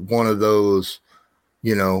be one of those,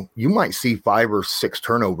 you might see 5 or 6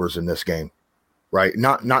 turnovers in this game, right?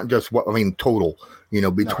 Not just total,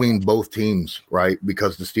 between both teams, right?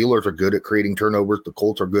 Because the Steelers are good at creating turnovers. The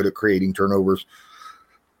Colts are good at creating turnovers.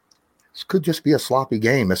 This could just be a sloppy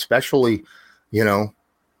game, especially,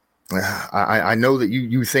 I know that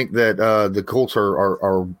you think that the Colts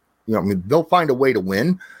are they'll find a way to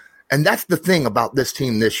win. And that's the thing about this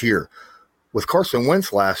team this year. With Carson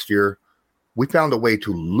Wentz last year, we found a way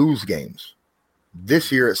to lose games.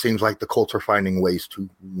 This year, it seems like the Colts are finding ways to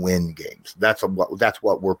win games. That's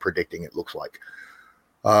what we're predicting. It looks like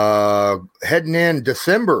heading in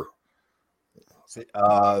December.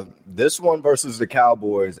 This one versus the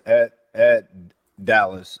Cowboys at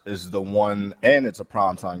Dallas is the one, and it's a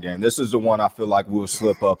primetime game. This is the one I feel like we'll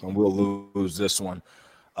slip up and we'll lose this one.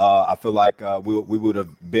 I feel like we would have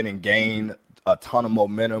been in gain a ton of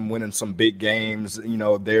momentum, winning some big games,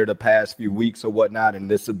 there the past few weeks or whatnot,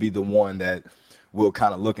 and this would be the one that we'll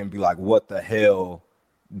kind of look and be like, what the hell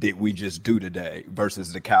did we just do today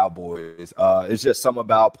versus the Cowboys? It's just something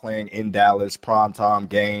about playing in Dallas, primetime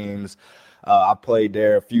games. I played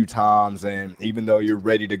there a few times, and even though you're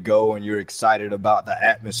ready to go and you're excited about the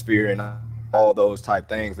atmosphere and all those type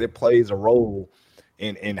things, it plays a role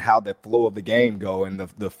in how the flow of the game go and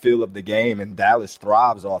the feel of the game. And Dallas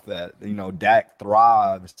thrives off that. Dak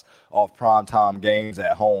thrives off primetime games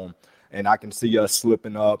at home. And I can see us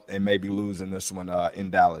slipping up and maybe losing this one in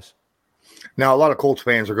Dallas. Now, a lot of Colts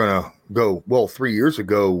fans are going to go, well, 3 years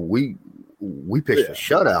ago, we pitched a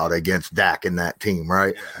shutout against Dak and that team,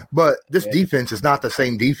 right? But this defense is not the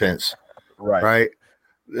same defense, right?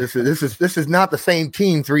 This is not the same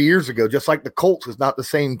team 3 years ago, just like the Colts is not the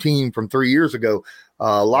same team from 3 years ago.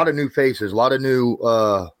 A lot of new faces, a lot of new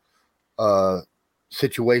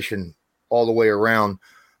situation all the way around.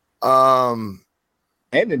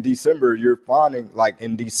 And in December, you're finding, like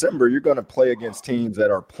in December, you're going to play against teams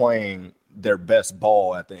that are playing their best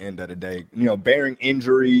ball at the end of the day, bearing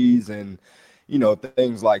injuries and,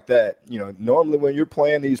 things like that. Normally when you're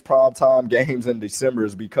playing these primetime games in December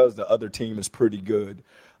is because the other team is pretty good.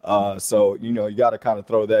 So, you got to kind of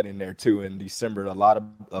throw that in there too. In December, a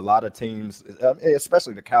lot of teams,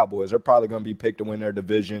 especially the Cowboys, they're probably going to be picked to win their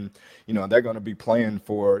division. They're going to be playing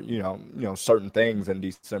for, certain things in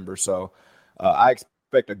December. So I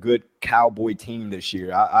expect a good Cowboy team this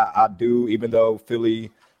year. I do, even though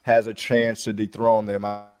Philly has a chance to dethrone them,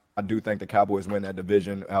 I do think the Cowboys win that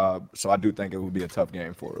division. So I do think it will be a tough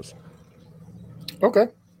game for us. Okay.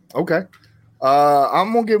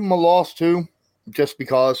 I'm going to give them a loss too, just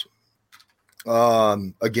because,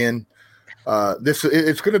 again,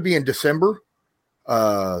 it's going to be in December.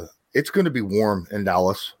 It's going to be warm in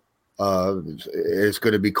Dallas. It's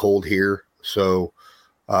going to be cold here. So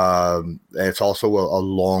it's also a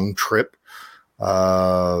long trip.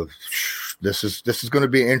 This is going to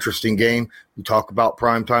be an interesting game. We talk about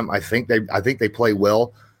primetime. I think they play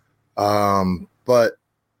well, but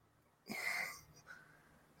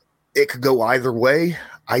it could go either way.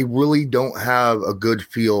 I really don't have a good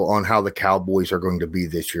feel on how the Cowboys are going to be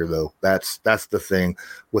this year, though. That's the thing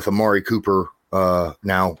with Amari Cooper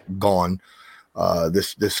now gone.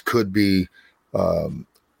 This could be.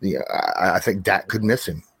 I think Dak could miss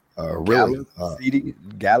him. Really,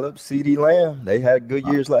 Gallup, CeeDee Lamb, they had good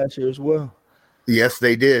years last year as well. Yes,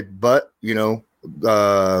 they did. But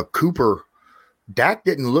Cooper, Dak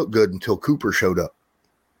didn't look good until Cooper showed up.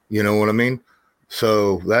 You know what I mean?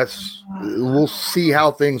 So we'll see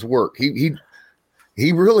how things work. He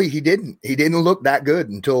didn't look that good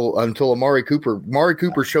until Amari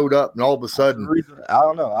Cooper showed up, and all of a sudden, I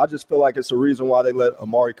don't know. I just feel like it's the reason why they let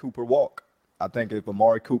Amari Cooper walk. I think if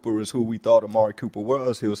Amari Cooper is who we thought Amari Cooper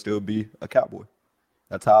was, he'll still be a Cowboy.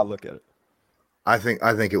 That's how I look at it. I think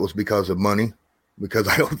it was because of money, because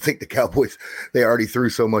I don't think the Cowboys, they already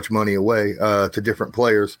threw so much money away to different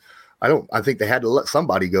players. I think they had to let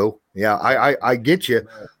somebody go. Yeah, I get you.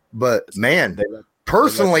 But man,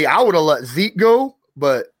 personally, I would have let Zeke go,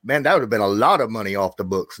 but man, that would have been a lot of money off the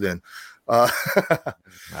books then. I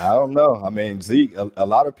don't know. I mean, Zeke, a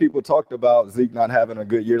lot of people talked about Zeke not having a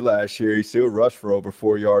good year last year. He still rushed for over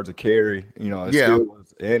 4 yards a carry.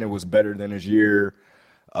 It was better than his year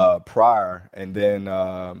prior. And then,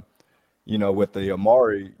 with the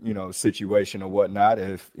Amari, situation or whatnot,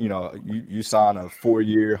 if, you sign a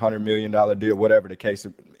 4-year, $100 million deal, whatever the case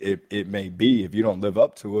it may be, if you don't live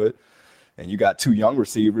up to it, and you got 2 young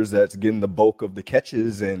receivers that's getting the bulk of the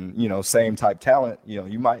catches and, same type talent,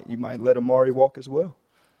 you might let Amari walk as well.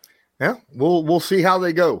 Yeah, we'll see how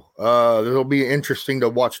they go. It'll be interesting to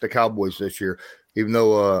watch the Cowboys this year, even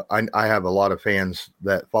though I have a lot of fans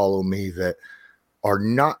that follow me that are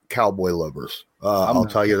not Cowboy lovers. I'll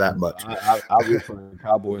tell you that much. I root for the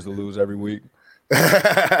Cowboys to lose every week.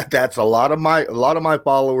 That's a lot of my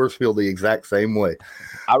followers feel the exact same way.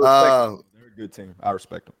 I respect them. They're a good team. I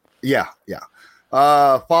respect them. Yeah.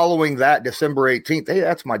 Following that, December 18th, hey,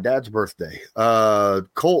 that's my dad's birthday.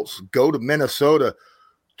 Colts go to Minnesota.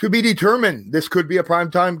 To be determined. This could be a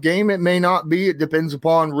primetime game. It may not be. It depends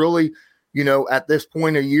upon really, at this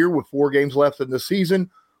point of year with 4 games left in the season,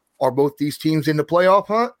 are both these teams in the playoff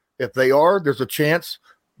hunt? If they are, there's a chance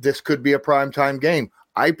this could be a primetime game.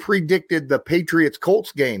 I predicted the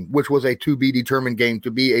Patriots-Colts game, which was a to-be-determined game,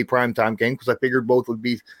 to be a primetime game because I figured both would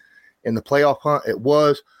be in the playoff hunt. It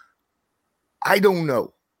was. I don't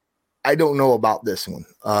know. I don't know about this one.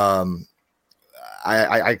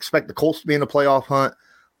 I expect the Colts to be in the playoff hunt.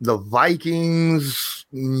 The Vikings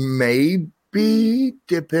maybe,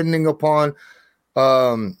 depending upon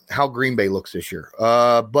how Green Bay looks this year.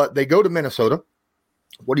 But they go to Minnesota.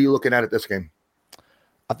 What are you looking at this game?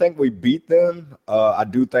 I think we beat them. I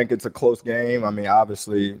do think it's a close game.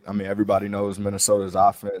 Obviously, everybody knows Minnesota's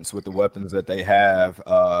offense with the weapons that they have.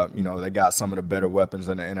 They got some of the better weapons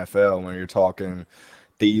in the NFL when you're talking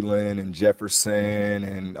Thielen and Jefferson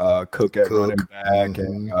and Cook at running back.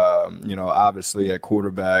 And, obviously at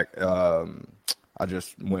quarterback, I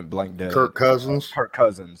just went blank dead. Kirk Cousins.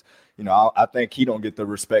 I think he don't get the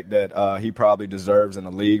respect that he probably deserves in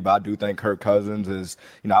the league, but I do think Kirk Cousins is,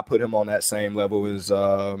 I put him on that same level as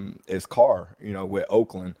Carr, with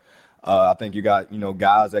Oakland. I think you got,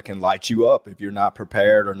 guys that can light you up if you're not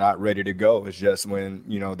prepared or not ready to go. It's just when,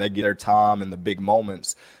 they get their time and the big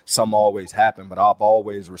moments, some always happen. But I've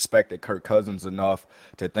always respected Kirk Cousins enough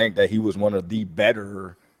to think that he was one of the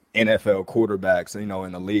better NFL quarterbacks, in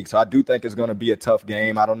the league. So I do think it's going to be a tough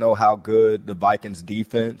game. I don't know how good the Vikings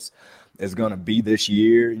defense is going to be this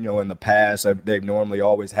year. In the past, they've normally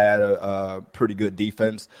always had a pretty good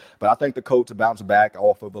defense. But I think the Colts bounce back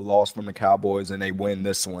off of a loss from the Cowboys, and they win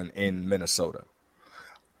this one in Minnesota.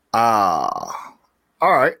 All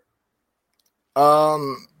right.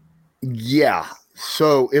 Yeah.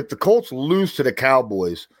 So if the Colts lose to the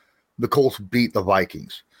Cowboys, the Colts beat the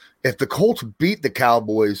Vikings. If the Colts beat the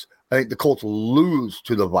Cowboys, I think the Colts lose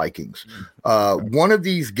to the Vikings. One of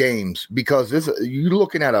these games, because you're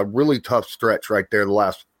looking at a really tough stretch right there, the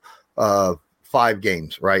last 5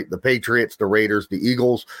 games, right? The Patriots, the Raiders, the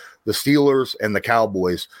Eagles, the Steelers, and the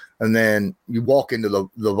Cowboys. And then you walk into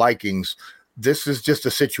the Vikings. This is just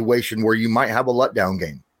a situation where you might have a letdown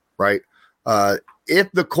game, right?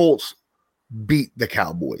 If the Colts beat the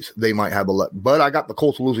Cowboys, they might have but I got the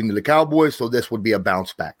Colts losing to the Cowboys, so this would be a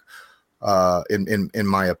bounce back in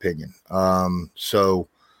my opinion. So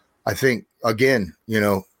I think again,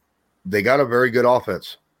 they got a very good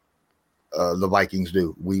offense. The Vikings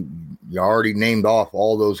do. You already named off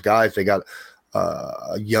all those guys. They got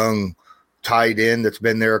a young tight end that's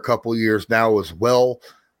been there a couple years now as well.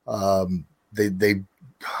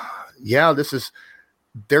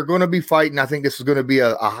 They're going to be fighting. I think this is going to be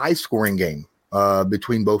a high-scoring game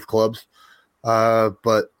between both clubs.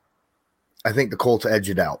 But I think the Colts edge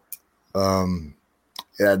it out.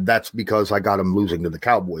 That's because I got them losing to the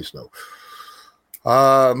Cowboys,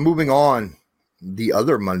 though. Moving on, the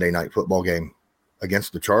other Monday Night Football game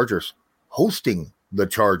against the Chargers, hosting the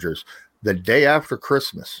Chargers the day after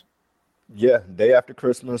Christmas. Yeah, day after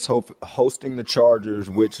Christmas, hosting the Chargers,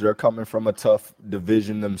 which they're coming from a tough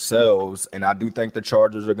division themselves. And I do think the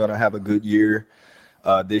Chargers are going to have a good year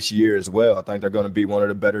this year as well. I think they're going to be one of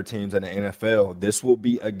the better teams in the NFL. This will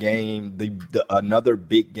be a game, another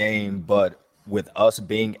big game, but with us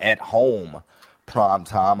being at home prime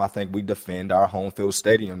time, I think we defend our home field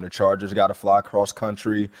stadium. The Chargers got to fly across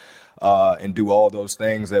country and do all those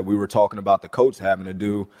things that we were talking about the Colts having to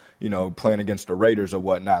do, playing against the Raiders or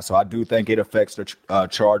whatnot. So I do think it affects the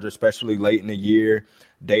Chargers, especially late in the year,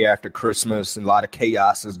 day after Christmas, and a lot of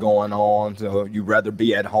chaos is going on. So you'd rather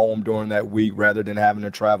be at home during that week rather than having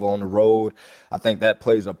to travel on the road. I think that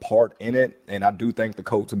plays a part in it. And I do think the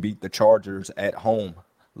Colts will beat the Chargers at home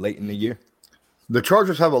late in the year. The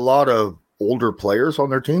Chargers have a lot of older players on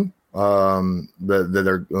their team that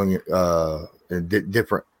are going in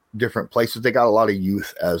different places. They got a lot of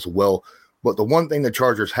youth as well. But the one thing the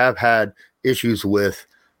Chargers have had issues with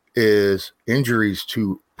is injuries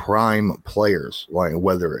to prime players, like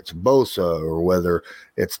whether it's Bosa or whether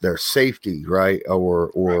it's their safety, right?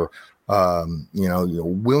 Or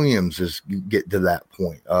Williams is getting to that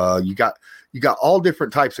point. You got all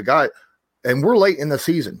different types of guys, and we're late in the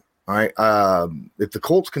season. All right. If the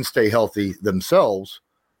Colts can stay healthy themselves,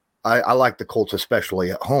 I like the Colts, especially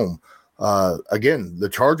at home. Again, the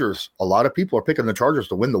Chargers, a lot of people are picking the Chargers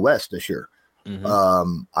to win the West this year.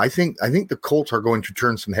 Mm-hmm. I think the Colts are going to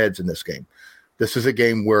turn some heads in this game. This is a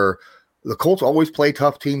game where the Colts always play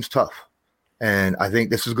tough teams tough. And I think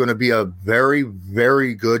this is going to be a very,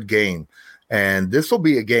 very good game. And this will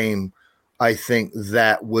be a game, I think,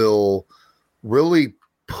 that will really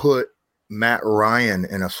put Matt Ryan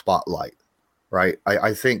in a spotlight, right?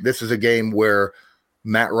 I think this is a game where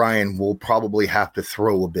Matt Ryan will probably have to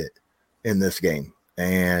throw a bit in this game.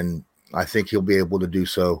 And I think he'll be able to do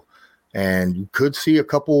so. And you could see a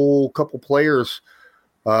couple players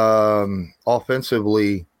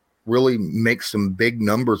offensively really make some big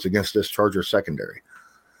numbers against this Charger secondary.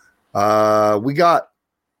 We got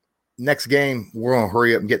next game. We're going to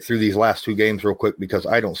hurry up and get through these last two games real quick because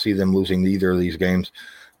I don't see them losing either of these games.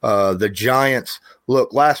 The Giants,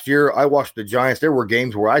 look, last year I watched the Giants. There were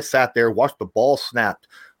games where I sat there, watched the ball snapped,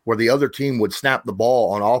 where the other team would snap the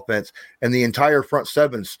ball on offense, and the entire front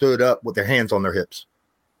seven stood up with their hands on their hips.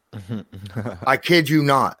 I kid you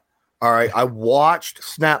not. All right. I watched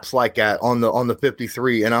snaps like that on the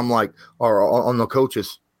 53, and I'm like, or on the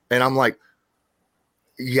coaches, and I'm like,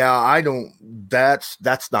 yeah,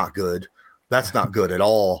 that's not good. That's not good at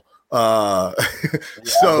all.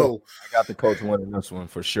 So I got the coach winning this one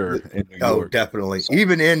for sure in New York. Oh, definitely.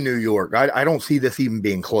 Even in New York, I don't see this even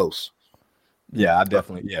being close. Yeah,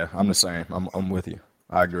 I'm the same. I'm with you.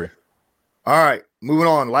 I agree. All right, moving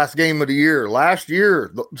on. Last game of the year. Last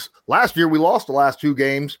year we lost the last two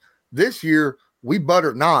games. This year we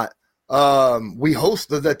buttered not. We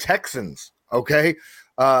hosted the Texans. Okay.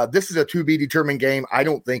 This is a to be determined game. I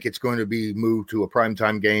don't think it's going to be moved to a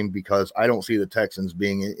primetime game because I don't see the Texans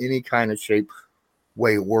being in any kind of shape,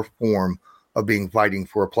 way, or form of being fighting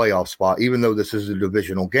for a playoff spot, even though this is a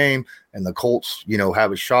divisional game and the Colts,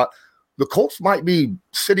 have a shot. The Colts might be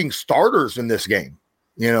sitting starters in this game,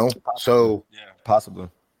 Possibly. So possibly.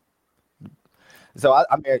 So I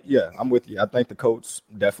mean, yeah, I'm with you. I think the Colts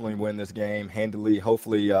definitely win this game handily.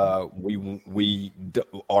 Hopefully, we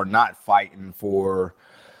are not fighting for,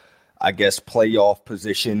 I guess, playoff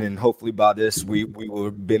position, and hopefully by this we will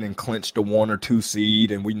have been in clinched a 1 or 2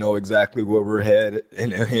 seed, and we know exactly where we're headed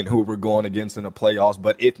and who we're going against in the playoffs.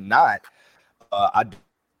 But if not, I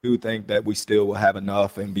do think that we still will have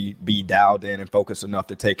enough and be dialed in and focused enough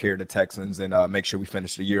to take care of the Texans and make sure we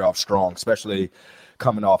finish the year off strong, especially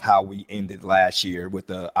coming off how we ended last year with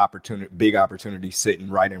the big opportunity sitting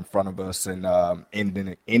right in front of us and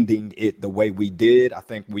ending it the way we did. I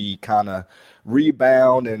think we kind of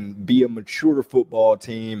rebound and be a mature football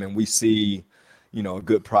team, and we see, a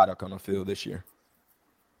good product on the field this year.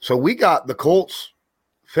 So we got the Colts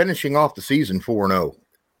finishing off the season 4-0.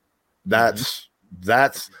 That's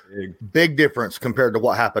big difference compared to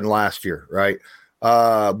what happened last year, right?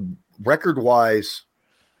 Record wise,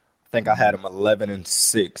 I think I had them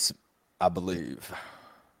 11-6, I believe,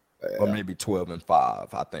 or maybe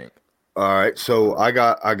 12-5. I think. All right, so I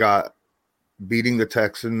got beating the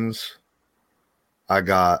Texans.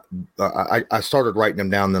 I started writing them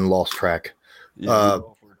down, then lost track. Yeah,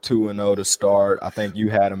 2-0 to start. I think you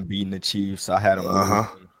had them beating the Chiefs. I had them.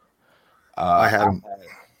 I had them.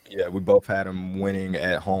 Yeah, we both had them winning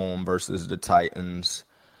at home versus the Titans.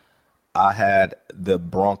 I had the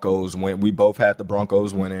Broncos win. We both had the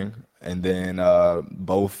Broncos winning, and then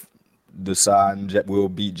both deciding we'll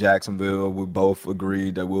beat Jacksonville. We both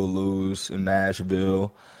agreed that we'll lose in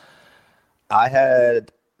Nashville. I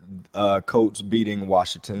had Colts beating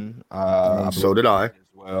Washington. So did I. As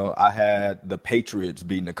well, I had the Patriots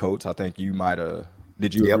beating the Colts. I think you might have.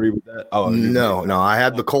 Did you agree with that? Oh no, I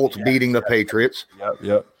had the Colts beating the Patriots.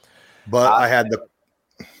 Yep. But I had the.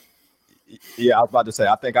 Yeah, I was about to say.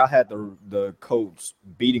 I think I had the Colts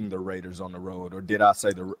beating the Raiders on the road, or did I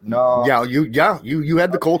say no? Yeah, you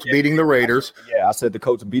had the Colts beating the Raiders. Yeah, I said the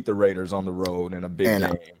Colts beat the Raiders on the road in a big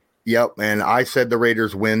game. Yep, and I said the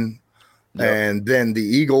Raiders win, and then the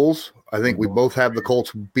Eagles. I think we both have the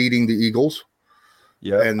Colts beating the Eagles.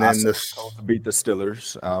 Yeah, and then the Colts beat the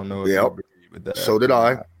Steelers. I don't know if you agree with that. So did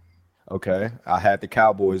I. Okay, I had the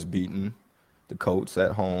Cowboys beating the Colts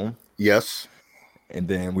at home. Yes. And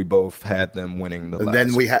then we both had them winning the last. And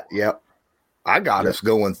then we had, I got us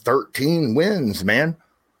going 13 wins, man.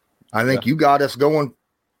 I think you got us going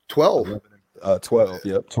 12. 12,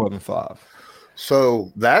 12-5.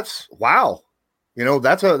 So that's wow.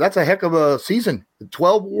 That's a heck of a season.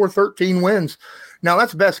 12 or 13 wins. Now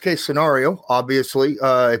that's best case scenario, obviously,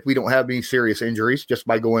 if we don't have any serious injuries, just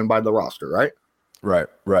by going by the roster, right? Right.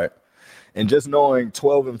 And just knowing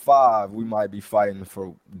 12-5, we might be fighting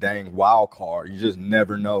for dang wild card. You just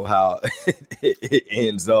never know how it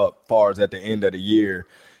ends up, far as at the end of the year,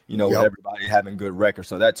 with everybody having good records.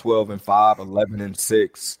 So that 12-5,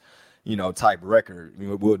 11-6, type record,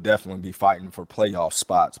 we'll definitely be fighting for playoff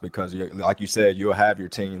spots because, like you said, you'll have your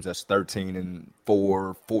teams that's 13-4,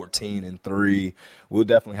 14-3. We'll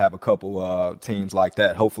definitely have a couple teams like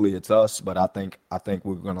that. Hopefully it's us, but I think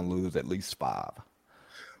we're going to lose at least 5.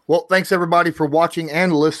 Well, thanks everybody for watching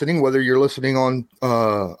and listening, whether you're listening on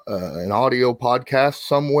an audio podcast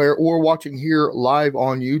somewhere or watching here live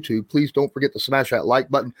on YouTube. Please don't forget to smash that like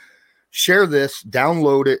button, share this,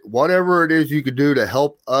 download it, whatever it is you could do to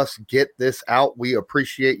help us get this out. We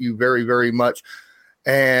appreciate you very, very much.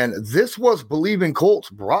 And this was Believe in Colts,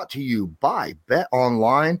 brought to you by Bet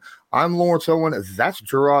Online. I'm Lawrence Owen. That's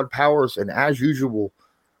Gerard Powers. And as usual,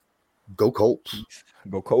 go Colts.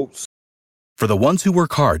 Go Colts. For the ones who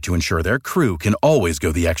work hard to ensure their crew can always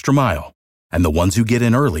go the extra mile, and the ones who get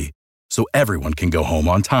in early so everyone can go home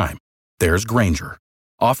on time, there's Grainger,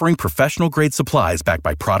 offering professional-grade supplies backed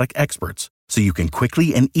by product experts so you can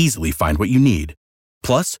quickly and easily find what you need.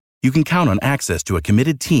 Plus, you can count on access to a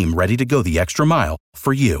committed team ready to go the extra mile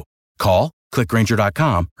for you. Call, click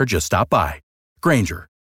Grainger.com, or just stop by. Grainger,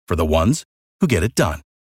 for the ones who get it done.